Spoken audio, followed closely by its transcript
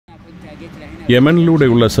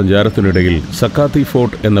യമനിലൂടെയുള്ള സഞ്ചാരത്തിനിടയിൽ സക്കാത്തി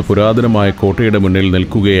fort എന്ന പുരാതനമായ കോട്ടയുടെ മുന്നിൽ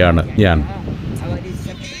നിൽക്കുകയാണ് ഞാൻ.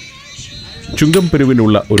 ചുങ്കം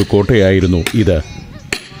പെരുവിനുള്ള ഒരു കോട്ടയായിരുന്നു ഇത്.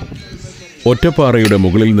 ഒറ്റപ്പാറയുടെ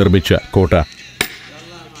മുകളിൽ നിർമ്മിച്ച കോട്ട.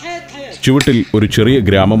 ചുവട്ടിൽ ഒരു ചെറിയ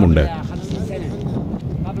ഗ്രാമമുണ്ട്.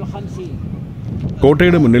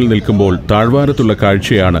 കോട്ടയുടെ മുന്നിൽ നിൽക്കുമ്പോൾ താഴ്വാരത്തുള്ള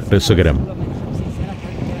കാഴ്ചയാണ് രസകരം.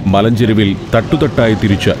 മലഞ്ചെരുവിൽ തട്ടുതട്ടായി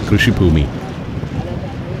തിരിച്ച കൃഷിഭൂമി.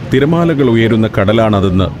 തിരമാലകൾ ഉയരുന്ന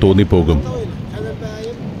കടലാണതെന്ന് തോന്നിപ്പോകും.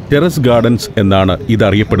 ടെറസ് ഗാർഡൻസ് എന്നാണ്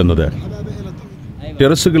ഇതറിയപ്പെടുന്നത്.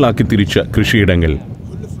 ടെറസുകളാക്കി തിരിച്ച കൃഷിയിടങ്ങൾ.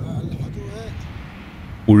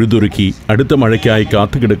 ഉഴുതുറുക്കി അടുത്ത മഴയ്ക്കായി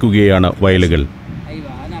കാത്തുകിടക്കുകയാണ് വയലുകൾ.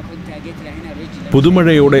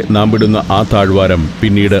 പുതുമഴയോടെ നാം വിടുന്ന ആ താഴ്വാരം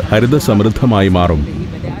പിന്നീട് ഹരിതസമൃദ്ധമായി മാറും.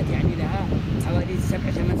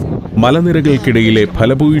 മലനിരകൾക്കിടയിലെ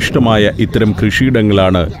ഫലഭൂയിഷ്ടമായ ഇത്തരം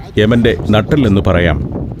കൃഷിയിടങ്ങളാണ് യമന്റെ നട്ടെല്ലെന്ന്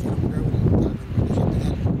പറയാം.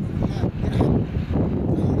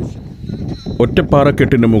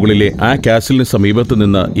 ഒറ്റപ്പാറക്കെട്ടിന് മുകളിലെ ആ കാസിലിന് സമീപത്ത്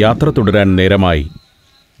നിന്ന് യാത്ര തുടരാൻ നേരമായി.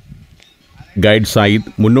 ഗൈഡ്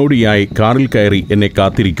സായിദ് മുന്നോടിയായി കാറിൽ കയറി എന്നെ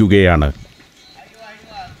കാത്തിരിക്കുകയാണ്.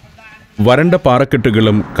 വരണ്ട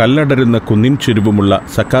പാറക്കെട്ടുകളും കല്ലടരുന്ന കുന്നിൻ ചെരുവുമുള്ള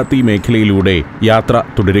സക്കാത്തി മേഖലയിലൂടെ യാത്ര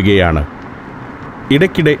തുടരുകയാണ്.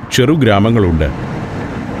 ഇടയ്ക്കിടെ ചെറുഗ്രാമങ്ങളുണ്ട്.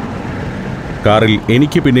 കാറിൽ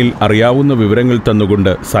എനിക്ക് പിന്നിൽ അറിയാവുന്ന വിവരങ്ങൾ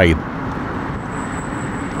തന്നുകൊണ്ട് സായിദ്.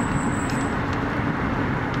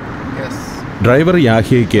 ഡ്രൈവർ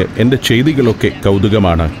യാഹ്യയ്ക്ക് എൻ്റെ ചെയ്തികളൊക്കെ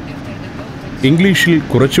കൗതുകമാണ്. ഇംഗ്ലീഷിൽ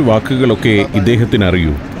കുറച്ച് വാക്കുകളൊക്കെ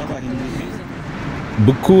ഇദ്ദേഹത്തിനറിയൂ.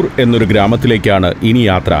 ബുക്കൂർ എന്നൊരു ഗ്രാമത്തിലേക്കാണ് ഇനി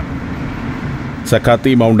യാത്ര.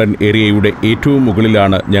 സക്കാത്തി മൗണ്ടൻ ഏരിയയുടെ ഏറ്റവും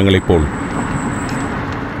മുകളിലാണ് ഞങ്ങളിപ്പോൾ.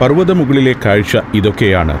 പർവ്വതമുകളിലെ കാഴ്ച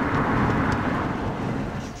ഇതൊക്കെയാണ്.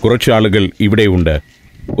 കുറച്ചാളുകൾ ഇവിടെയുണ്ട്.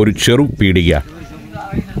 ഒരു ചെറു പീടിക.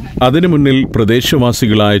 അതിനു മുന്നിൽ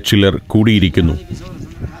പ്രദേശവാസികളായ ചിലർ കൂടിയിരിക്കുന്നു.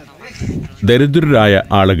 ദരിദ്രരായ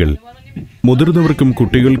ആളുകൾ. മുതിർന്നവർക്കും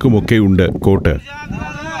കുട്ടികൾക്കുമൊക്കെയുണ്ട് കോട്ട്.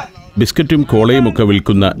 ബിസ്ക്കറ്റും കോളയുമൊക്കെ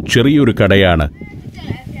വിൽക്കുന്ന ചെറിയൊരു കടയാണ്.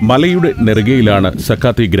 മലയുടെ നെറുകയിലാണ്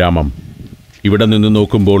സക്കാത്തി ഗ്രാമം. ഇവിടെ നിന്ന്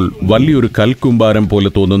നോക്കുമ്പോൾ വലിയൊരു കൽക്കൂമ്പാരം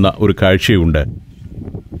പോലെ തോന്നുന്ന ഒരു കാഴ്ചയുണ്ട്.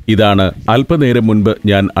 ഇതാണ് അല്പനേരം മുൻപ്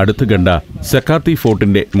ഞാൻ അടുത്ത് കണ്ട സക്കാത്തി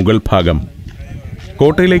ഫോർട്ടിന്റെ മുകൾ ഭാഗം.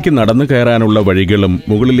 കോട്ടയിലേക്ക് നടന്നു കയറാനുള്ള വഴികളും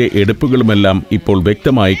മുകളിലെ എടുപ്പുകളുമെല്ലാം ഇപ്പോൾ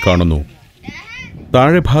വ്യക്തമായി കാണുന്നു.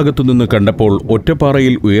 താഴെ ഭാഗത്തുനിന്ന് കണ്ടപ്പോൾ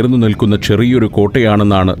ഒറ്റപ്പാറയിൽ ഉയർന്നു നിൽക്കുന്ന ചെറിയൊരു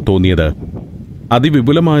കോട്ടയാണെന്നാണ് തോന്നിയത്.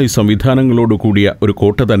 അതിവിപുലമായ സംവിധാനങ്ങളോടുകൂടിയ ഒരു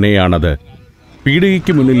കോട്ട തന്നെയാണത്.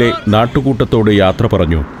 പീടികയ്ക്ക് മുന്നിലെ നാട്ടുകൂട്ടത്തോട് യാത്ര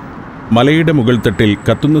പറഞ്ഞു. മലയുടെ മുകൾ തട്ടിൽ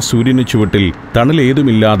കത്തുന്ന സൂര്യന് ചുവട്ടിൽ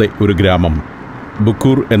തണലേതുമില്ലാതെ ഒരു ഗ്രാമം.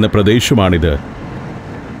 ബുക്കൂർ എന്ന പ്രദേശമാണിത്.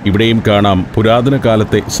 ഇവിടെയും കാണാം പുരാതന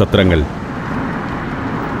കാലത്തെ സത്രങ്ങൾ.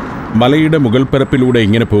 മലയുടെ മുകൾ പരപ്പിലൂടെ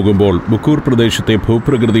ഇങ്ങനെ പോകുമ്പോൾ ബുക്കൂർ പ്രദേശത്തെ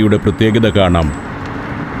ഭൂപ്രകൃതിയുടെ പ്രത്യേകത കാണാം.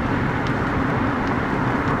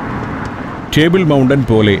 ടേബിൾ മൗണ്ടൻ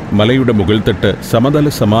പോലെ മലയുടെ മുകൾ തട്ട് സമതല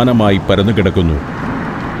സമാനമായി പരന്നു കിടക്കുന്നു.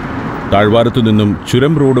 താഴ്വാരത്തു നിന്നും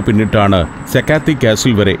ചുരം റോഡ് പിന്നിട്ടാണ് സക്കാത്തി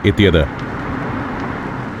കാസിൽ വരെ എത്തിയത്.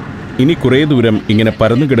 ഇനി കുറേ ദൂരം ഇങ്ങനെ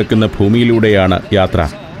പരന്നു കിടക്കുന്ന ഭൂമിയിലൂടെയാണ് യാത്ര.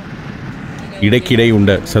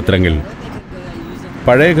 ഇടയ്ക്കിടെയുണ്ട് സത്രങ്ങൾ.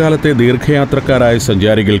 പഴയകാലത്തെ ദീർഘയാത്രക്കാരായ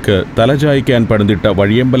സഞ്ചാരികൾക്ക് തലചായ്ക്കാൻ പണിതിട്ട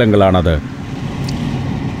വഴിയമ്പലങ്ങളാണത്.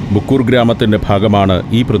 ബുക്കൂർ ഗ്രാമത്തിന്റെ ഭാഗമാണ്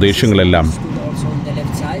ഈ പ്രദേശങ്ങളെല്ലാം.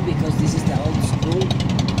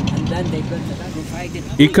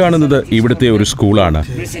 ഇക്കാണുന്നത് ഇവിടുത്തെ ഒരു സ്കൂളാണ്.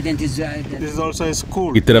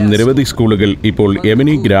 ഇത്തരം നിരവധി സ്കൂളുകൾ ഇപ്പോൾ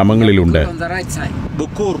യമനി ഗ്രാമങ്ങളിലുണ്ട്.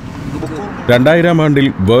 2000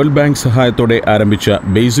 ആണ്ടിൽ വേൾഡ് ബാങ്ക് സഹായത്തോടെ ആരംഭിച്ച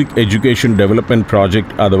ബേസിക് എഡ്യൂക്കേഷൻ ഡെവലപ്മെന്റ്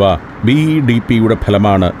പ്രോജക്റ്റ് അഥവാ BEDPയുടെ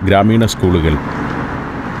ഫലമാണ് ഗ്രാമീണ സ്കൂളുകൾ.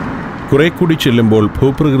 കുറെ കൂടി ചെല്ലുമ്പോൾ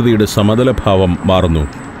ഭൂപ്രകൃതിയുടെ സമതലഭാവം മാറുന്നു.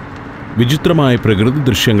 വിചിത്രമായ പ്രകൃതി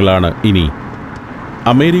ദൃശ്യങ്ങളാണ് ഇനി.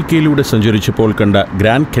 അമേരിക്കയിലൂടെ സഞ്ചരിച്ചപ്പോൾ കണ്ട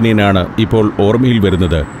ഗ്രാൻഡ് കനീനാണ് ഇപ്പോൾ ഓർമ്മയിൽ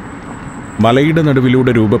വരുന്നത്. മലയുടെ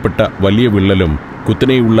നടുവിലൂടെ രൂപപ്പെട്ട വലിയ വിള്ളലും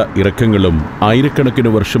കുത്തനെയുള്ള ഇറക്കങ്ങളും ആയിരക്കണക്കിന്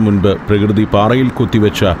വർഷം മുൻപ് പ്രകൃതി പാറയിൽ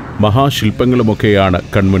കൊത്തിവെച്ച മഹാശില്പങ്ങളുമൊക്കെയാണ്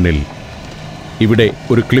കൺമുന്നിൽ. ഇവിടെ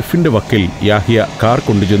ഒരു ക്ലിഫിന്റെ വക്കിൽ യാഹ്യ കാർ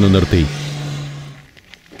കൊണ്ടുചെന്ന് നിർത്തി.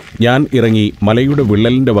 ഞാൻ ഇറങ്ങി മലയുടെ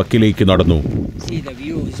വിള്ളലിന്റെ വക്കിലേക്ക് നടന്നു.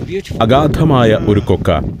 അഗാധമായ ഒരു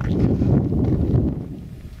കൊക്ക.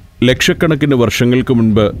 ലക്ഷക്കണക്കിന് വർഷങ്ങൾക്ക്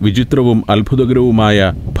മുൻപ് വിചിത്രവും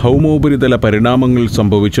അത്ഭുതകരവുമായ ഭൗമോപരിതല പരിണാമങ്ങൾ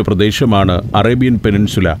സംഭവിച്ച പ്രദേശമാണ് അറേബ്യൻ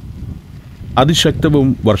പെനിൻസുല.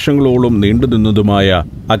 അതിശക്തവും വർഷങ്ങളോളം നീണ്ടുനിന്നതുമായ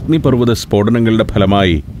അഗ്നിപർവ്വത സ്ഫോടനങ്ങളുടെ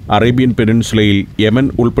ഫലമായി അറേബ്യൻ പെനിൻസുലയിൽ യമൻ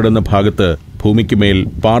ഉൾപ്പെടുന്ന ഭാഗത്ത് ഭൂമിക്ക് മേൽ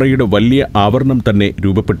പാറയുടെ വലിയ ആവരണം തന്നെ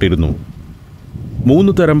രൂപപ്പെട്ടിരുന്നു.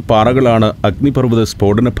 3 തരം പാറകളാണ് അഗ്നിപർവ്വത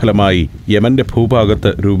സ്ഫോടനഫലമായി യമന്റെ ഭൂഭാഗത്ത്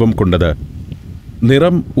രൂപം കൊണ്ടത്.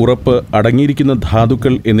 നിറം, ഉറപ്പ്, അടങ്ങിയിരിക്കുന്ന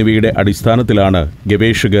ധാതുക്കൾ എന്നിവയുടെ അടിസ്ഥാനത്തിലാണ്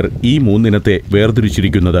ഗവേഷകർ ഈ 3 ഇനത്തെ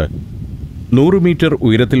വേർതിരിച്ചിരിക്കുന്നത്. 100 മീറ്റർ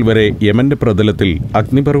ഉയരത്തിൽ വരെ യമന്റെ പ്രതലത്തിൽ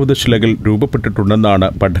അഗ്നിപർവ്വത ശിലകൾ രൂപപ്പെട്ടിട്ടുണ്ടെന്നാണ്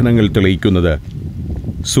പഠനങ്ങൾ തെളിയിക്കുന്നത്.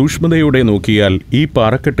 സൂക്ഷ്മതയോടെ നോക്കിയാൽ ഈ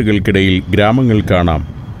പാറക്കെട്ടുകൾക്കിടയിൽ ഗ്രാമങ്ങൾ കാണാം.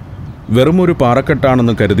 വെറുമൊരു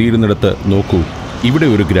പാറക്കെട്ടാണെന്ന് കരുതിയിരുന്നിടത്ത് നോക്കൂ, ഇവിടെ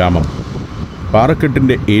ഒരു ഗ്രാമം.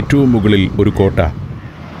 പാറക്കെട്ടിൻ്റെ ഏറ്റവും മുകളിൽ ഒരു കോട്ട.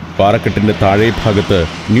 പാറക്കെട്ടിൻ്റെ താഴെ ഭാഗത്ത്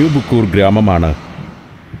ന്യൂ ബുക്കൂർ ഗ്രാമമാണ്.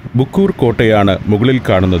 ബുക്കൂർ കോട്ടയാണ് മുകളിൽ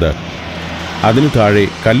കാണുന്നത്. അതിനു താഴെ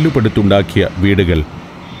കല്ലുപടുത്തുണ്ടാക്കിയ വീടുകൾ.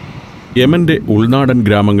 യമന്റെ ഉൾനാടൻ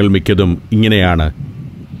ഗ്രാമങ്ങൾ മിക്കതും ഇങ്ങനെയാണ്.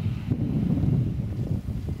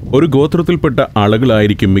 ഒരു ഗോത്രത്തിൽപ്പെട്ട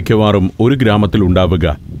ആളുകളായിരിക്കും മിക്കവാറും ഒരു ഗ്രാമത്തിൽ ഉണ്ടാവുക.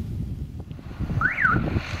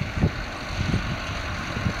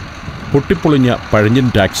 പൊട്ടിപ്പൊളിഞ്ഞ പഴഞ്ചൻ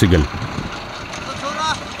ടാക്സികൾ,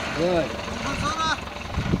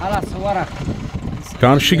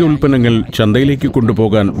 കാർഷിക ഉൽപ്പന്നങ്ങൾ ചന്തയിലേക്ക്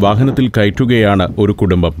കൊണ്ടുപോകാൻ വാഹനത്തിൽ കയറ്റുകയാണ് ഒരു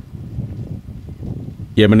കുടുംബം.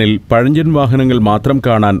 യമനിൽ പഴഞ്ചൻ വാഹനങ്ങൾ മാത്രം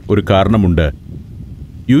കാണാൻ ഒരു കാരണമുണ്ട്.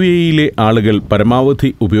 UAE-യിലെ ആളുകൾ പരമാവധി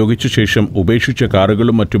ഉപയോഗിച്ച ശേഷം ഉപേക്ഷിച്ച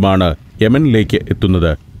കാറുകളും മറ്റുമാണ് യമനിലേക്ക്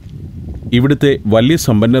എത്തുന്നത്. ഇവിടുത്തെ വലിയ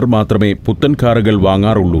സമ്പന്നർ മാത്രമേ പുത്തൻ കാറുകൾ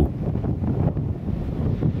വാങ്ങാറുള്ളൂ.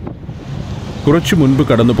 കുറച്ചു മുൻപ്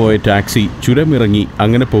കടന്നുപോയ ടാക്സി ചുരമിറങ്ങി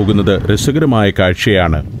അങ്ങനെ പോകുന്നത് രസകരമായ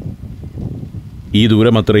കാഴ്ചയാണ്. ഈ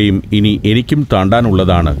ദൂരമത്രയും ഇനി എനിക്കും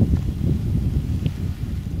താണ്ടാനുള്ളതാണ്.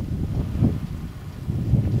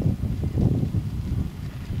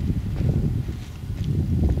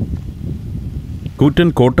 കൂറ്റൻ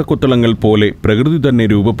കോട്ടക്കൊത്തളങ്ങൾ പോലെ പ്രകൃതി തന്നെ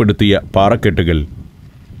രൂപപ്പെടുത്തിയ പാറക്കെട്ടുകൾ.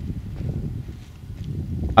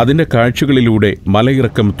 അതിൻ്റെ കാഴ്ചകളിലൂടെ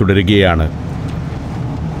മലയിറക്കം തുടരുകയാണ്.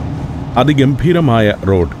 അതിഗംഭീരമായ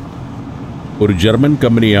റോഡ്. ഒരു ജർമ്മൻ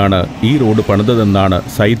കമ്പനിയാണ് ഈ റോഡ് പണിതതെന്നാണ്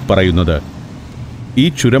സയ്യിദ് പറയുന്നത്. ഈ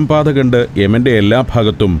ചുരംപാത കണ്ട് യമന്റെ എല്ലാ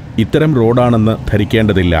ഭാഗത്തും ഇത്തരം റോഡാണെന്ന്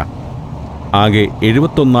ധരിക്കേണ്ടതില്ല. ആകെ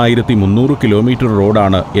 71,300 കിലോമീറ്റർ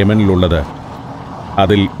റോഡാണ് യമനിലുള്ളത്.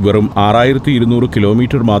 അതിൽ വെറും 6,200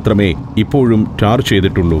 കിലോമീറ്റർ മാത്രമേ ഇപ്പോഴും ടാർ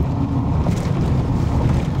ചെയ്തിട്ടുള്ളൂ.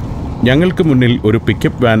 ഞങ്ങൾക്ക് മുന്നിൽ ഒരു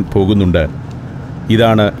പിക്കപ്പ് വാൻ പോകുന്നുണ്ട്.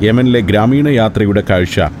 ഇതാണ് യമനിലെ ഗ്രാമീണ യാത്രയുടെ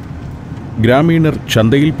കാഴ്ച. ഗ്രാമീണർ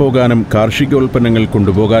ചന്തയിൽ പോകാനും കാർഷികോൽപ്പന്നങ്ങൾ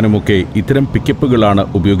കൊണ്ടുപോകാനുമൊക്കെ ഇത്തരം പിക്കപ്പുകളാണ്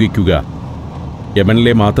ഉപയോഗിക്കുക.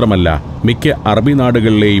 യമനിലെ മാത്രമല്ല, മിക്ക അറബി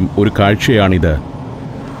നാടുകളിലെയും ഒരു കാഴ്ചയാണിത്.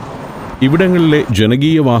 ഇവിടങ്ങളിലെ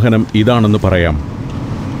ജനകീയ വാഹനം ഇതാണെന്ന് പറയാം.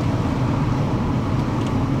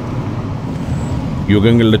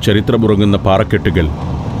 യുഗങ്ങളുടെ ചരിത്രമുറങ്ങുന്ന പാറക്കെട്ടുകൾ.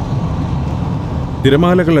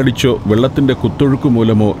 തിരമാലകളടിച്ചോ വെള്ളത്തിൻ്റെ കുത്തൊഴുക്കു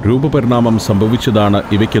മൂലമോ രൂപപരിണാമം സംഭവിച്ചതാണ്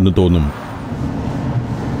ഇവയ്ക്കെന്ന് തോന്നും.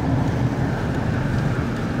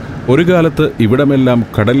 ഒരു കാലത്ത് ഇവിടമെല്ലാം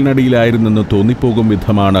കടലിനടിയിലായിരുന്നെന്ന് തോന്നിപ്പോകും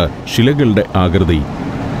വിധമാണ് ശിലകളുടെ ആകൃതി.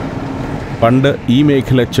 പണ്ട് ഈ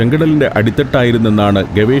മേഖല ചെങ്കടലിൻ്റെ അടിത്തട്ടായിരുന്നെന്നാണ്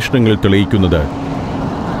ഗവേഷണങ്ങൾ തെളിയിക്കുന്നത്.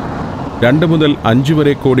 2 മുതൽ 5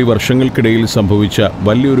 വരെ കോടി വർഷങ്ങൾക്കിടയിൽ സംഭവിച്ച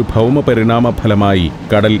വലിയൊരു ഭൗമ പരിണാമ ഫലമായി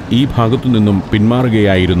കടൽ ഈ ഭാഗത്തുനിന്നും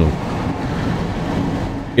പിന്മാറുകയായിരുന്നു.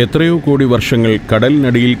 എത്രയോ കോടി വർഷങ്ങൾ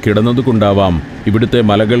കടലിനടിയിൽ കിടന്നതുകൊണ്ടാവാം ഇവിടുത്തെ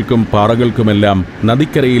മലകൾക്കും പാറകൾക്കുമെല്ലാം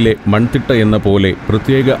നദിക്കരയിലെ മൺതിട്ട എന്ന പോലെ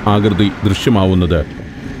പ്രത്യേക ആകൃതി ദൃശ്യമാവുന്നത്.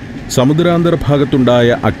 സമുദ്രാന്തർഭാഗത്തുണ്ടായ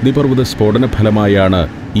അഗ്നിപർവ്വത സ്ഫോടന ഫലമായാണ്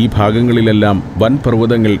ഈ ഭാഗങ്ങളിലെല്ലാം വൻ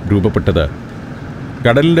പർവ്വതങ്ങൾ രൂപപ്പെട്ടത്.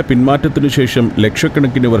 കടലിൻ്റെ പിന്മാറ്റത്തിനു ശേഷം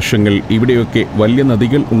ലക്ഷക്കണക്കിന് വർഷങ്ങൾ ഇവിടെയൊക്കെ വലിയ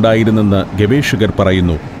നദികൾ ഉണ്ടായിരുന്നെന്ന് ഗവേഷകർ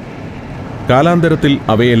പറയുന്നു. കാലാന്തരത്തിൽ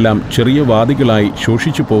അവയെല്ലാം ചെറിയ വാദികളായി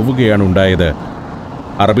ശോഷിച്ചു പോവുകയാണുണ്ടായത്.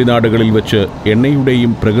 അറബി നാടുകളിൽ വച്ച്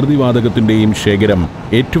എണ്ണയുടെയും പ്രകൃതിവാതകത്തിൻ്റെയും ശേഖരം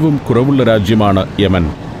ഏറ്റവും കുറവുള്ള രാജ്യമാണ് യമൻ.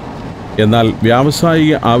 എന്നാൽ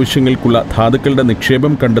വ്യാവസായിക ആവശ്യങ്ങൾക്കുള്ള ധാതുക്കളുടെ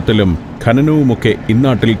നിക്ഷേപം കണ്ടെത്തലും ഖനനവുമൊക്കെ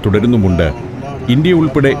ഇന്നാട്ടിൽ തുടരുന്നുമുണ്ട്. ഇന്ത്യ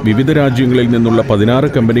ഉൾപ്പെടെ വിവിധ രാജ്യങ്ങളിൽ നിന്നുള്ള 16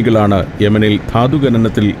 കമ്പനികളാണ് യമനിൽ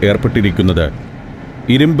ധാതുഖനനത്തിൽ ഏർപ്പെട്ടിരിക്കുന്നത്.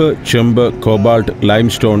 ഇരുമ്പ്, ചെമ്പ്, കോബാൾട്ട്,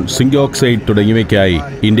 ലൈംസ്റ്റോൺ, സിങ്ക് ഓക്സൈഡ് തുടങ്ങിയവയ്ക്കായി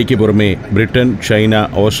ഇന്ത്യയ്ക്ക് പുറമെ ബ്രിട്ടൻ, ചൈന,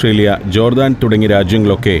 ഓസ്ട്രേലിയ, ജോർദാൻ തുടങ്ങിയ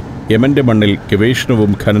രാജ്യങ്ങളൊക്കെ യമന്റെ മണ്ണിൽ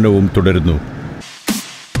ഗവേഷണവും ഖനനവും തുടരുന്നു.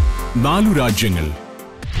 4 രാജ്യങ്ങൾ: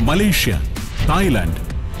 മലേഷ്യ, തായ്ലാൻഡ്,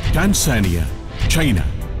 ടാൻസാനിയ, ചൈന.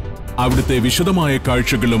 അവിടുത്തെ വിശദമായ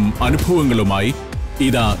കാഴ്ചകളും അനുഭവങ്ങളുമായി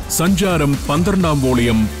ഇതാ സഞ്ചാരം 12ാം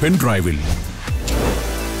വോളിയം പെൻഡ്രൈവിൽ.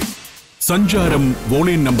 സഞ്ചാരം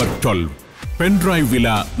വോളിയം നമ്പർ 12. പെൻഡ്രൈവ് വില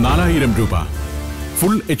 4000 രൂപ.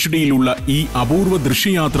 ഫുൾ HDയിലുള്ള ഈ അപൂർവ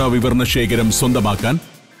ദൃശ്യയാത്രാ വിവരണ ശേഖരം സ്വന്തമാക്കാൻ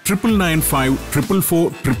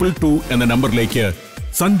 99544422 എന്ന നമ്പറിലേക്ക്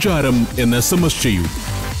സഞ്ചാരം എന്ന് SMS ചെയ്യൂ.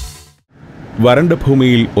 വരണ്ട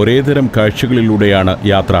ഭൂമിയിൽ ഒരേതരം കാഴ്ചകളിലൂടെയാണ്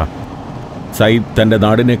യാത്ര. സയ്യിദ് തൻ്റെ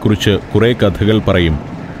നാടിനെക്കുറിച്ച് കുറേ കഥകൾ പറയും.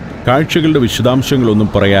 കാഴ്ചകളുടെ വിശദാംശങ്ങളൊന്നും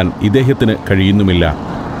പറയാൻ ഇദ്ദേഹത്തിന് കഴിയുന്നുമില്ല.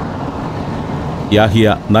 യാഹിയ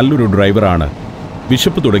നല്ലൊരു ഡ്രൈവറാണ്.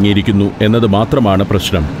 വിശപ്പ് തുടങ്ങിയിരിക്കുന്നു എന്നത് മാത്രമാണ്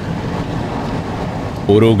പ്രശ്നം.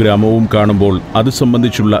 ഓരോ ഗ്രാമവും കാണുമ്പോൾ അത്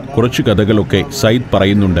സംബന്ധിച്ചുള്ള കുറച്ചു കഥകളൊക്കെ സയ്യിദ്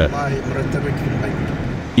പറയുന്നുണ്ട്.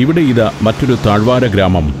 ഇവിടെ ഇതാ മറ്റൊരു താഴ്വാര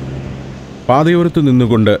ഗ്രാമം. പാതയോരത്ത്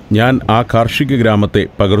നിന്നുകൊണ്ട് ഞാൻ ആ കാർഷിക ഗ്രാമത്തെ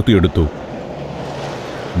പകർത്തിയെടുത്തു.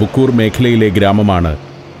 ബുക്കൂർ മേഖലയിലെ ഗ്രാമമാണ്.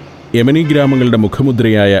 യമനി ഗ്രാമങ്ങളുടെ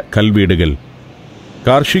മുഖമുദ്രയായ കൽവീടുകൾ.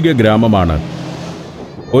 കാർഷിക ഗ്രാമമാണ്.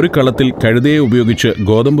 ഒരു കളത്തിൽ കഴുതയെ ഉപയോഗിച്ച്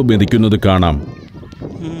ഗോതമ്പ് മെതിക്കുന്നത് കാണാം.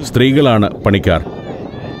 സ്ത്രീകളാണ് പണിക്കാർ.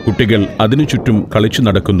 കുട്ടികൾ അതിനു ചുറ്റും കളിച്ചു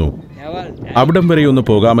നടക്കുന്നു. അവിടം വരെ ഒന്ന്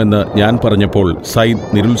പോകാമെന്ന് ഞാൻ പറഞ്ഞപ്പോൾ സയ്യിദ്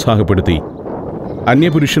നിരുത്സാഹപ്പെടുത്തി.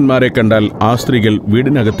 അന്യപുരുഷന്മാരെ കണ്ടാൽ ആ സ്ത്രീകൾ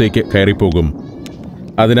വീടിനകത്തേക്ക് കയറിപ്പോകും.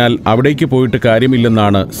 അതിനാൽ അവിടേക്ക് പോയിട്ട്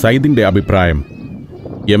കാര്യമില്ലെന്നാണ് സയ്യിദിൻ്റെ അഭിപ്രായം.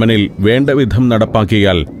 യമനിൽ വേണ്ട വിധം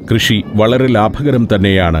നടപ്പാക്കിയാൽ കൃഷി വളരെ ലാഭകരം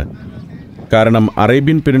തന്നെയാണ്. കാരണം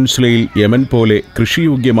അറേബ്യൻ പെനിൻസുലയിൽ യമൻ പോലെ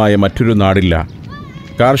കൃഷിയോഗ്യമായ മറ്റൊരു നാടില്ല.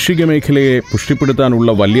 കാർഷിക മേഖലയെ പുഷ്ടിപ്പെടുത്താനുള്ള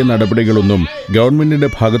വലിയ നടപടികളൊന്നും ഗവൺമെൻറ്റിൻ്റെ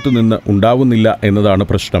ഭാഗത്തുനിന്ന് ഉണ്ടാവുന്നില്ല എന്നതാണ്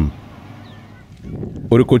പ്രശ്നം.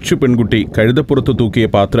 ഒരു കൊച്ചു പെൺകുട്ടി കഴുതപ്പുറത്ത് തൂക്കിയ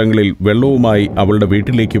പാത്രങ്ങളിൽ വെള്ളവുമായി അവളുടെ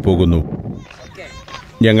വീട്ടിലേക്ക് പോകുന്നു.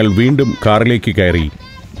 ഞങ്ങൾ വീണ്ടും കാറിലേക്ക് കയറി.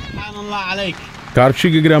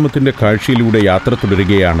 കാർഷിക ഗ്രാമത്തിൻ്റെ കാഴ്ചയിലൂടെ യാത്ര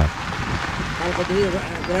തുടരുകയാണ്.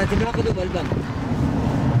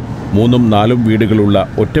 3-4 വീടുകളുള്ള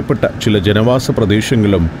ഒറ്റപ്പെട്ട ചില ജനവാസ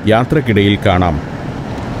പ്രദേശങ്ങളും യാത്രക്കിടയിൽ കാണാം.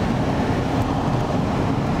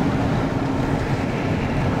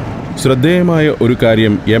 ശ്രദ്ധേയമായ ഒരു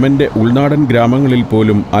കാര്യം യമൻ്റെ ഉൾനാടൻ ഗ്രാമങ്ങളിൽ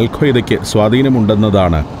പോലും അൽ-ഖ്വയ്ദയ്ക്ക്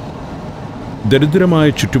സ്വാധീനമുണ്ടെന്നതാണ്. ദരിദ്രമായ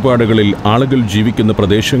ചുറ്റുപാടുകളിൽ ആളുകൾ ജീവിക്കുന്ന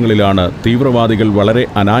പ്രദേശങ്ങളിലാണ് തീവ്രവാദികൾ വളരെ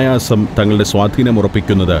അനായാസം തങ്ങളുടെ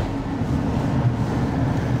സ്വാധീനമുറപ്പിക്കുന്നത്.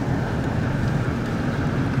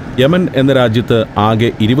 യമൻ എന്ന രാജ്യത്ത് ആകെ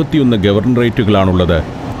 21 ഗവർണറേറ്റുകളാണുള്ളത്.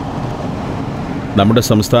 നമ്മുടെ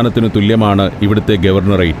സംസ്ഥാനത്തിന് തുല്യമാണ് ഇവിടുത്തെ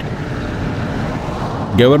ഗവർണറേറ്റ്.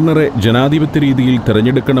 ഗവർണറെ ജനാധിപത്യ രീതിയിൽ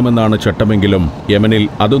തിരഞ്ഞെടുക്കണമെന്നാണ് ചട്ടമെങ്കിലും യമനിൽ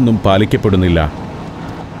അതൊന്നും പാലിക്കപ്പെടുന്നില്ല.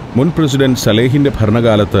 മുൻ പ്രസിഡന്റ് സലേഹിൻ്റെ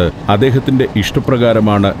ഭരണകാലത്ത് അദ്ദേഹത്തിൻ്റെ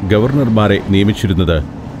ഇഷ്ടപ്രകാരമാണ് ഗവർണർമാരെ നിയമിച്ചിരുന്നത്.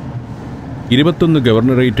 21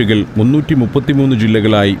 ഗവർണറേറ്റുകൾ 333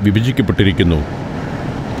 ജില്ലകളായി വിഭജിക്കപ്പെട്ടിരിക്കുന്നു.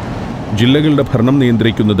 ജില്ലകളുടെ ഭരണം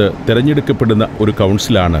നിയന്ത്രിക്കുന്നത് തിരഞ്ഞെടുക്കപ്പെടുന്ന ഒരു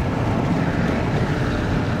കൗൺസിലാണ്.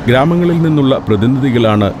 ഗ്രാമങ്ങളിൽ നിന്നുള്ള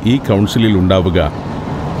പ്രതിനിധികളാണ് ഈ കൗൺസിലിൽ ഉണ്ടാവുക.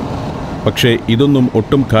 പക്ഷേ ഇതൊന്നും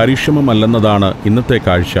ഒട്ടും കാര്യക്ഷമമല്ലെന്നതാണ് ഇന്നത്തെ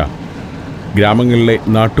കാഴ്ച. ഗ്രാമങ്ങളിലെ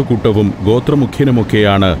നാട്ടുകൂട്ടവും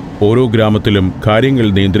ഗോത്രമുഖ്യനുമൊക്കെയാണ് ഓരോ ഗ്രാമത്തിലും കാര്യങ്ങൾ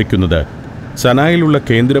നിയന്ത്രിക്കുന്നത്. സനായിലുള്ള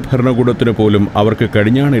കേന്ദ്ര ഭരണകൂടത്തിന് പോലും അവർക്ക്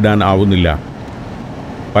കടിഞ്ഞാണിടാൻ ആവുന്നില്ല.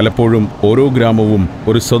 പലപ്പോഴും ഓരോ ഗ്രാമവും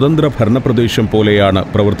ഒരു സ്വതന്ത്ര ഭരണപ്രദേശം പോലെയാണ്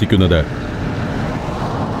പ്രവർത്തിക്കുന്നത്.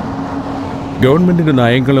 ഗവൺമെൻറ്റിൻ്റെ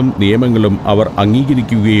നയങ്ങളും നിയമങ്ങളും അവർ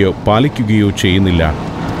അംഗീകരിക്കുകയോ പാലിക്കുകയോ ചെയ്യുന്നില്ല.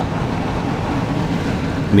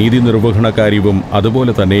 നീതി നിർവഹണ കാര്യവും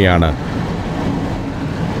അതുപോലെ തന്നെയാണ്.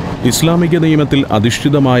 ഇസ്ലാമിക നിയമത്തിൽ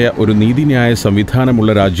അധിഷ്ഠിതമായ ഒരു നീതിന്യായ സംവിധാനമുള്ള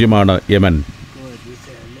രാജ്യമാണ് യമൻ.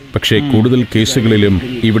 പക്ഷേ കൂടുതൽ കേസുകളിലും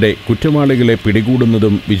ഇവിടെ കുറ്റവാളികളെ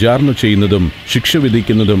പിടികൂടുന്നതും വിചാരണ ചെയ്യുന്നതും ശിക്ഷ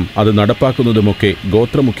വിധിക്കുന്നതും അത് നടപ്പാക്കുന്നതുമൊക്കെ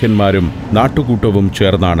ഗോത്രമുഖ്യന്മാരും നാട്ടുകൂട്ടവും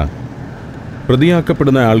ചേർന്നാണ്.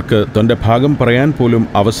 പ്രതിയാക്കപ്പെടുന്ന ആൾക്ക് തൻ്റെ ഭാഗം പറയാൻ പോലും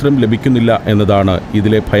അവസരം ലഭിക്കുന്നില്ല എന്നതാണ്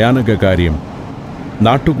ഇതിലെ ഭയാനക കാര്യം.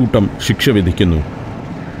 നാട്ടുകൂട്ടം ശിക്ഷ വിധിക്കുന്നു,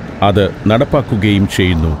 അത് നടപ്പാക്കുകയും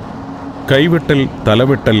ചെയ്യുന്നു. കൈവെട്ടൽ,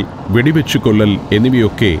 തലവെട്ടൽ, വെടിവെച്ചു കൊല്ലൽ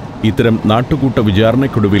എന്നിവയൊക്കെ ഇത്തരം നാട്ടുകൂട്ട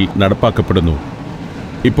വിചാരണയ്ക്കൊടുവിൽ നടപ്പാക്കപ്പെടുന്നു.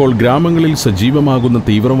 ഇപ്പോൾ ഗ്രാമങ്ങളിൽ സജീവമാകുന്ന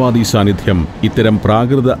തീവ്രവാദി സാന്നിധ്യം ഇത്തരം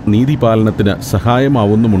പ്രാകൃത നീതിപാലനത്തിന്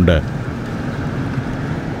സഹായമാവുന്നുമുണ്ട്.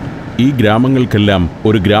 ഈ ഗ്രാമങ്ങൾക്കെല്ലാം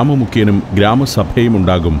ഒരു ഗ്രാമമുഖ്യനും ഗ്രാമസഭയും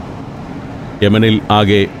ഉണ്ടാകും. യമനിൽ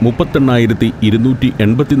ആകെ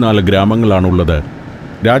 38,284 ഗ്രാമങ്ങളാണുള്ളത്.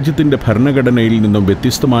 രാജ്യത്തിൻ്റെ ഭരണഘടനയിൽ നിന്നും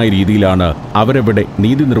വ്യത്യസ്തമായ രീതിയിലാണ് അവരവിടെ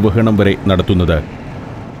നീതി നിർവഹണം വരെ നടത്തുന്നത്.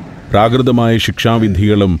 പ്രാകൃതമായ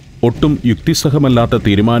ശിക്ഷാവിധികളും ഒട്ടും യുക്തിസഹമല്ലാത്ത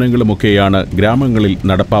തീരുമാനങ്ങളുമൊക്കെയാണ് ഗ്രാമങ്ങളിൽ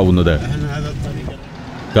നടപ്പാവുന്നത്.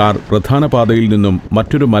 കാർ പ്രധാന പാതയിൽ നിന്നും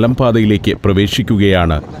മറ്റൊരു മലമ്പാതയിലേക്ക്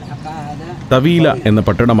പ്രവേശിക്കുകയാണ്. തവീല എന്ന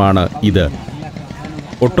പട്ടണമാണ് ഇത്.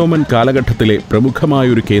 ഒട്ടോമൻ കാലഘട്ടത്തിലെ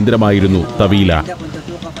പ്രമുഖമായൊരു കേന്ദ്രമായിരുന്നു തവീല.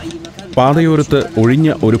 പാതയോരത്ത് ഒഴിഞ്ഞ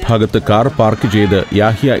ഒരു ഭാഗത്ത് കാർ പാർക്ക് ചെയ്ത്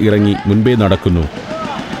യാഹിയ ഇറങ്ങി മുൻപേ നടക്കുന്നു.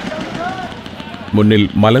 മുന്നിൽ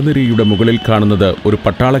മലനിരയുടെ മുകളിൽ കാണുന്നത് ഒരു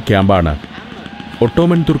പട്ടാള ക്യാമ്പാണ്.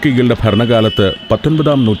 ഒട്ടോമൻ തുർക്കികളുടെ ഭരണകാലത്ത്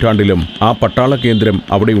 19-ാം നൂറ്റാണ്ടിലും ആ പട്ടാള കേന്ദ്രം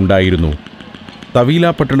അവിടെ ഉണ്ടായിരുന്നു. തവീല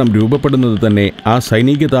പട്ടണം രൂപപ്പെടുന്നത് തന്നെ ആ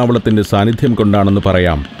സൈനിക താവളത്തിൻ്റെ സാന്നിധ്യം കൊണ്ടാണെന്ന്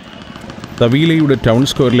പറയാം. തവീലയുടെ ടൗൺ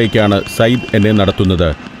സ്ക്വയറിലേക്കാണ് സയ്യിദ് എന്നെ നടത്തുന്നത്.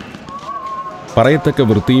 പറയത്തക്ക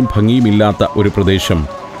വൃത്തിയും ഭംഗിയുമില്ലാത്ത ഒരു പ്രദേശം,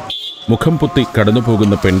 മുഖം പൊത്തി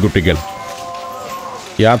കടന്നുപോകുന്ന പെൺകുട്ടികൾ.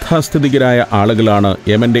 യാഥാസ്ഥിതികരായ ആളുകളാണ്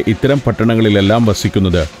യമന്റെ ഇത്തരം പട്ടണങ്ങളിലെല്ലാം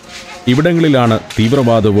വസിക്കുന്നത്. ഇവിടങ്ങളിലാണ്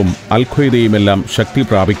തീവ്രവാദവും അൽഖ്വയ്ദയുമെല്ലാം ശക്തി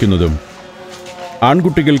പ്രാപിക്കുന്നതും.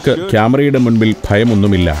 ആൺകുട്ടികൾക്ക് ക്യാമറയുടെ മുൻപിൽ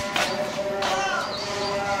ഭയമൊന്നുമില്ല.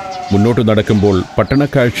 മുന്നോട്ട് നടക്കുമ്പോൾ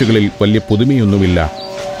പട്ടണക്കാഴ്ചകളിൽ വലിയ പുതുമയൊന്നുമില്ല.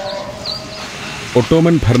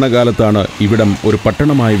 ഒട്ടോമൻ ഭരണകാലത്താണ് ഇവിടം ഒരു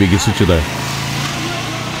പട്ടണമായി വികസിച്ചത്.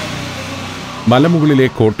 മലമുകളിലെ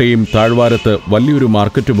കോട്ടയും താഴ്വാരത്ത് വലിയൊരു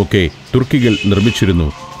മാർക്കറ്റുമൊക്കെ തുർക്കികൾ നിർമ്മിച്ചിരുന്നു.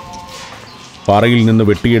 പാറയിൽ നിന്ന്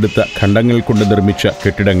വെട്ടിയെടുത്ത ഖണ്ഡങ്ങൾ കൊണ്ട് നിർമ്മിച്ച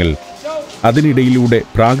കെട്ടിടങ്ങൾ, അതിനിടയിലൂടെ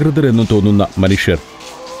പ്രാകൃതരെന്ന് തോന്നുന്ന മനുഷ്യർ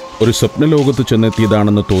ഒരു സ്വപ്നലോകത്ത്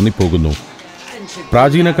ചെന്നെത്തിയതാണെന്ന് തോന്നിപ്പോകുന്നു.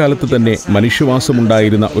 പ്രാചീന കാലത്ത് തന്നെ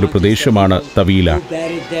മനുഷ്യവാസമുണ്ടായിരുന്ന ഒരു പ്രദേശമാണ് തവീല.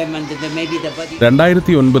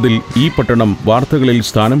 2009 ഈ പട്ടണം വാർത്തകളിൽ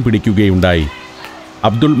സ്ഥാനം പിടിക്കുകയുണ്ടായി.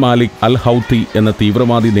 അബ്ദുൾ മാലിക് അൽ ഹൗത്തി എന്ന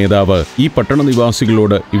തീവ്രവാദി നേതാവ് ഈ പട്ടണ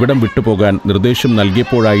നിവാസികളോട് ഇവിടം വിട്ടുപോകാൻ നിർദ്ദേശം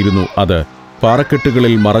നൽകിയപ്പോഴായിരുന്നു അത്.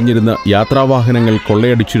 പാറക്കെട്ടുകളിൽ മറഞ്ഞിരുന്ന യാത്രാവാഹനങ്ങൾ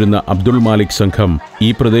കൊള്ളയടിച്ചിരുന്ന അബ്ദുൾ മാലിക് സംഘം ഈ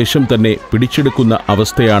പ്രദേശം തന്നെ പിടിച്ചെടുക്കുന്ന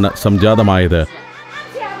അവസ്ഥയാണ് സംജാതമായത്.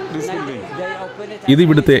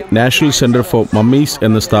 ഇതിവിടുത്തെ നാഷണൽ സെന്റർ ഫോർ മമ്മീസ്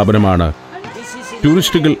എന്ന സ്ഥാപനമാണ്.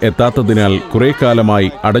 ടൂറിസ്റ്റുകൾ എത്താത്തതിനാൽ കുറേ കാലമായി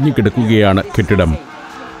അടഞ്ഞുകിടക്കുകയാണ് കെട്ടിടം.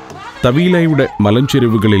 തവീലയുടെ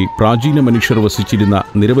മലഞ്ചെരുവുകളിൽ പ്രാചീന മനുഷ്യർ വസിച്ചിരുന്ന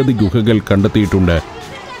നിരവധി ഗുഹകൾ കണ്ടെത്തിയിട്ടുണ്ട്.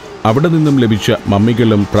 അവിടെ നിന്നും ലഭിച്ച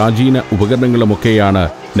മമ്മികളും പ്രാചീന ഉപകരണങ്ങളുമൊക്കെയാണ്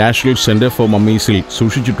നാഷണൽ സെന്റർ ഫോർ മമ്മീസിൽ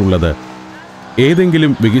സൂക്ഷിച്ചിട്ടുള്ളത്.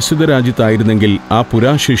 ഏതെങ്കിലും വികസിത രാജ്യത്തായിരുന്നെങ്കിൽ ആ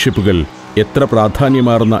പുരാശേഷിപ്പുകൾ എത്ര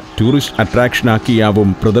പ്രാധാന്യമാർന്ന ടൂറിസ്റ്റ് അട്രാക്ഷനാക്കിയാവും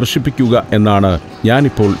പ്രദർശിപ്പിക്കുക എന്നാണ്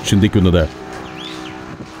ഞാനിപ്പോൾ ചിന്തിക്കുന്നത്.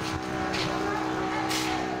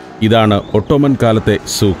 ഇതാണ് ഒട്ടോമൻ കാലത്തെ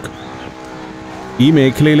സൂക്ക്. ഈ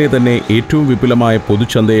മേഖലയിലെ തന്നെ ഏറ്റവും വിപുലമായ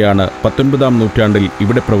പൊതുചന്തയാണ് 19-ാം നൂറ്റാണ്ടിൽ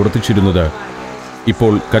ഇവിടെ പ്രവർത്തിച്ചിരുന്നത്.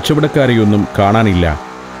 ഇപ്പോൾ കച്ചവടക്കാരെയൊന്നും കാണാനില്ല.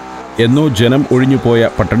 എന്നോ ജനം ഒഴിഞ്ഞുപോയ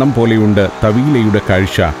പട്ടണം പോലെയുണ്ട് തവീലയുടെ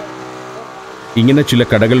കാഴ്ച. ഇങ്ങനെ ചില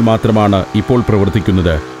കടകൾ മാത്രമാണ് ഇപ്പോൾ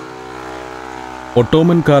പ്രവർത്തിക്കുന്നത്.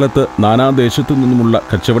 ഒട്ടോമൻ കാലത്ത് നാനാദേശത്തു നിന്നുമുള്ള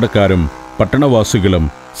കച്ചവടക്കാരും പട്ടണവാസികളും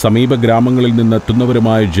സമീപ ഗ്രാമങ്ങളിൽ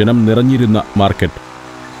നിന്നെത്തുന്നവരുമായ ജനം നിറഞ്ഞിരുന്ന മാർക്കറ്റ്.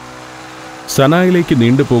 സനായിലേക്ക്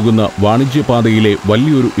നീണ്ടുപോകുന്ന വാണിജ്യപാതയിലെ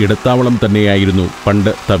വലിയൊരു ഇടത്താവളം തന്നെയായിരുന്നു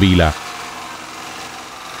പണ്ട് തവീല.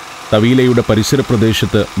 തവീലയുടെ പരിസര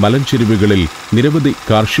പ്രദേശത്ത് മലഞ്ചെരുവുകളിൽ നിരവധി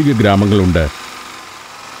കാർഷിക ഗ്രാമങ്ങളുണ്ട്.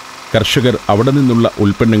 കർഷകർ അവിടെ നിന്നുള്ള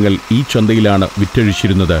ഉൽപ്പന്നങ്ങൾ ഈ ചന്തയിലാണ്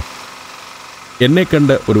വിറ്റഴിച്ചിരുന്നത്. എന്നെ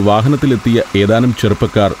കണ്ട് ഒരു വാഹനത്തിലെത്തിയ ഏതാനും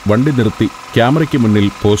ചെറുപ്പക്കാർ വണ്ടി നിർത്തി ക്യാമറയ്ക്ക് മുന്നിൽ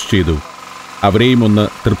പോസ്റ്റ് ചെയ്തു. അവരെയും ഒന്ന്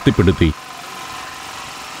തൃപ്തിപ്പെടുത്തി.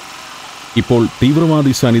 ഇപ്പോൾ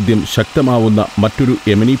തീവ്രവാദി സാന്നിധ്യം ശക്തമാവുന്ന മറ്റൊരു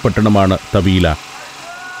യമനി പട്ടണമാണ് തവീല.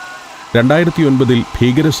 2009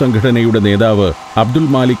 ഭീകര സംഘടനയുടെ നേതാവ് അബ്ദുൾ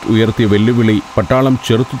മാലിക് ഉയർത്തിയ വെല്ലുവിളി പട്ടാളം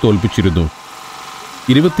ചെറുത്തു തോൽപ്പിച്ചിരുന്നു.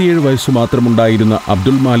 27 വയസ്സ് മാത്രമുണ്ടായിരുന്ന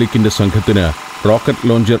അബ്ദുൾ മാലിക്കിന്റെ സംഘത്തിന് റോക്കറ്റ്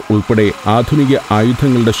ലോഞ്ചർ ഉൾപ്പെടെ ആധുനിക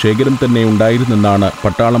ആയുധങ്ങളുടെ ശേഖരം തന്നെ ഉണ്ടായിരുന്നെന്നാണ്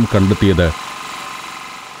പട്ടാളം കണ്ടെത്തിയത്.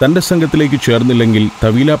 തന്റെ സംഘത്തിലേക്ക് ചേർന്നില്ലെങ്കിൽ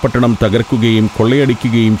തവീല പട്ടണം തകർക്കുകയും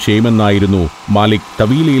കൊള്ളയടിക്കുകയും ചെയ്യുമെന്നായിരുന്നു മാലിക്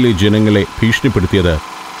തവീലയിലെ ജനങ്ങളെ ഭീഷണിപ്പെടുത്തിയത്.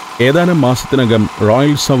 ഏതാനും മാസത്തിനകം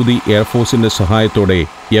റോയൽ സൗദി എയർഫോഴ്സിന്റെ സഹായത്തോടെ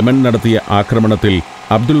യമൻ നടത്തിയ ആക്രമണത്തിൽ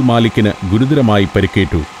അബ്ദുൾ മാലിക്കിന് ഗുരുതരമായി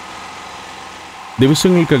പരിക്കേറ്റു.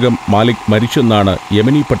 ദിവസങ്ങൾക്കകം മാലിക് മരിച്ചെന്നാണ്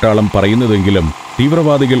യമനി പട്ടാളം പറയുന്നതെങ്കിലും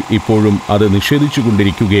തീവ്രവാദികൾ ഇപ്പോഴും അത്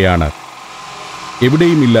നിഷേധിച്ചുകൊണ്ടിരിക്കുകയാണ്.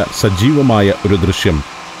 എവിടെയുമില്ല സജീവമായ ഒരു ദൃശ്യം.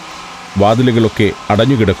 വാതിലുകളൊക്കെ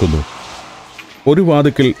അടഞ്ഞുകിടക്കുന്നു. ഒരു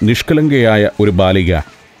വാതിക്കൽ നിഷ്കളങ്കയായ ഒരു ബാലിക.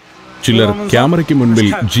 ചിലർ ക്യാമറയ്ക്ക് മുൻപിൽ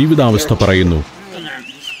ജീവിതാവസ്ഥ പറയുന്നു.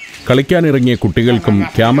 കളിക്കാനിറങ്ങിയ കുട്ടികൾക്കും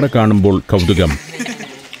ക്യാമറ കാണുമ്പോൾ കൗതുകം.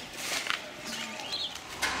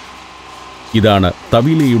 ഇതാണ്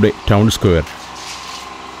തവീലയുടെ ടൗൺ സ്ക്വയർ.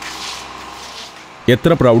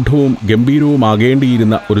 എത്ര പ്രൗഢവും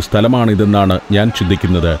ഗംഭീരവുമാകേണ്ടിയിരുന്ന ഒരു സ്ഥലമാണിതെന്നാണ് ഞാൻ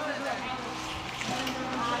ചിന്തിക്കുന്നത്.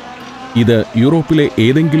 ഇത് യൂറോപ്പിലെ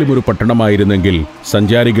ഏതെങ്കിലും ഒരു പട്ടണമായിരുന്നെങ്കിൽ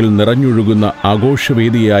സഞ്ചാരികൾ നിറഞ്ഞൊഴുകുന്ന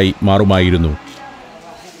ആഘോഷവേദിയായി മാറുമായിരുന്നു.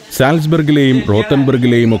 സാൽസ്ബർഗിലെയും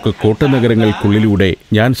റോത്തൻബർഗിലെയും ഒക്കെ കോട്ടനഗരങ്ങൾക്കുള്ളിലൂടെ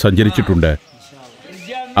ഞാൻ സഞ്ചരിച്ചിട്ടുണ്ട്.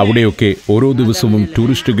 അവിടെയൊക്കെ ഓരോ ദിവസവും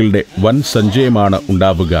ടൂറിസ്റ്റുകളുടെ വൻ സഞ്ചയമാണ്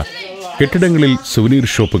ഉണ്ടാവുക. കെട്ടിടങ്ങളിൽ സുവനീർ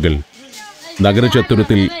ഷോപ്പുകൾ,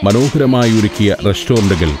 നഗരചത്തുരത്തിൽ മനോഹരമായി ഒരുക്കിയ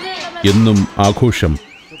റെസ്റ്റോറൻറ്റുകൾ, എന്നും ആഘോഷം.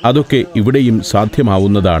 അതൊക്കെ ഇവിടെയും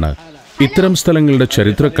സാധ്യമാവുന്നതാണ്. ഇത്തരം സ്ഥലങ്ങളുടെ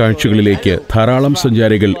ചരിത്ര കാഴ്ചകളിലേക്ക് ധാരാളം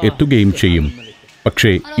സഞ്ചാരികൾ എത്തുകയും ചെയ്യും.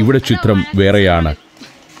 പക്ഷേ ഇവിടെ ചിത്രം വേറെയാണ്.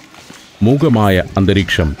 മൂകമായ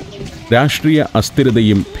അന്തരീക്ഷം, രാഷ്ട്രീയ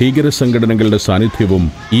അസ്ഥിരതയും ഭീകര സംഘടനകളുടെ സാന്നിധ്യവും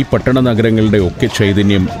ഈ പട്ടണ നഗരങ്ങളുടെ ഒക്കെ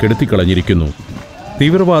ചൈതന്യം കെടുത്തിക്കളഞ്ഞിരിക്കുന്നു.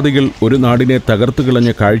 തീവ്രവാദികൾ ഒരു നാടിനെ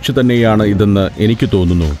തകർത്തുകളഞ്ഞ കാഴ്ച തന്നെയാണ് ഇതെന്ന് എനിക്ക്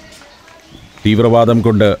തോന്നുന്നു. തീവ്രവാദം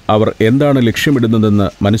കൊണ്ട് അവർ എന്താണ് ലക്ഷ്യമിടുന്നതെന്ന്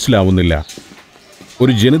മനസ്സിലാവുന്നില്ല.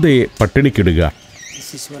 ഒരു ജനതയെ പട്ടിണിക്കിടുക,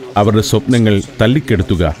 അവരുടെ സ്വപ്നങ്ങൾ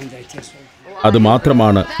തല്ലിക്കെടുത്തുക,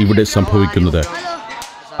 അതുമാത്രമാണ് ഇവിടെ സംഭവിക്കുന്നത്.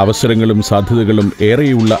 അവസരങ്ങളും സാധ്യതകളും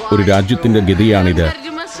ഏറെയുള്ള ഒരു രാജ്യത്തിൻ്റെ ഗതിയാണിത്.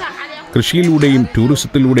 കൃഷിയിലൂടെയും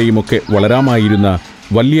ടൂറിസത്തിലൂടെയുമൊക്കെ വളരാമായിരുന്ന,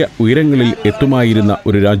 വലിയ ഉയരങ്ങളിൽ എത്തുമായിരുന്ന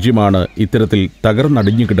ഒരു രാജ്യമാണ് ഇത്തരത്തിൽ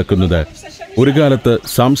തകർന്നടിഞ്ഞു കിടക്കുന്നത്. ഒരു കാലത്ത്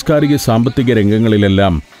സാംസ്കാരിക സാമ്പത്തിക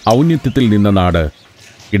രംഗങ്ങളിലെല്ലാം ഔന്നത്യത്തിൽ നിന്ന നാട്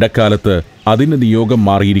ഇടക്കാലത്ത് അതിൻ്റെ നിയോഗം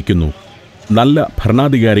മാറിയിരിക്കുന്നു. നല്ല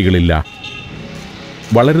ഭരണാധികാരികളില്ല.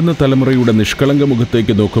 വളരുന്ന തലമുറയുടെ നിഷ്കളങ്ക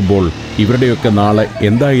മുഖത്തേക്ക് നോക്കുമ്പോൾ ഇവരുടെയൊക്കെ നാളെ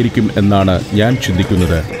എന്തായിരിക്കും എന്നാണ് ഞാൻ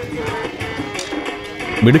ചിന്തിക്കുന്നത്.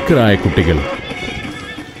 മിടുക്കരായ കുട്ടികൾ.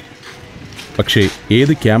 പക്ഷേ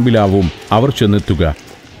ഏത് ക്യാമ്പിലാവും അവർ ചെന്നെത്തുക?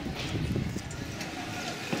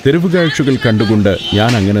 തെരുവുകാഴ്ചകൾ കണ്ടുകൊണ്ട്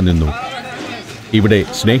ഞാൻ അങ്ങനെ നിന്നു. ഇവിടെ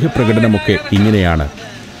സ്നേഹപ്രകടനമൊക്കെ ഇങ്ങനെയാണ്.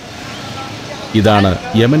 ഇതാണ്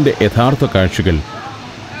യമൻ്റെ യഥാർത്ഥ കാഴ്ചകൾ.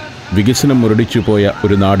 വികസനം മുരടിച്ചുപോയ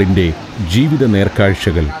ഒരു നാടിൻ്റെ ജീവിത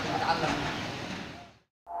നേർക്കാഴ്ചകൾ.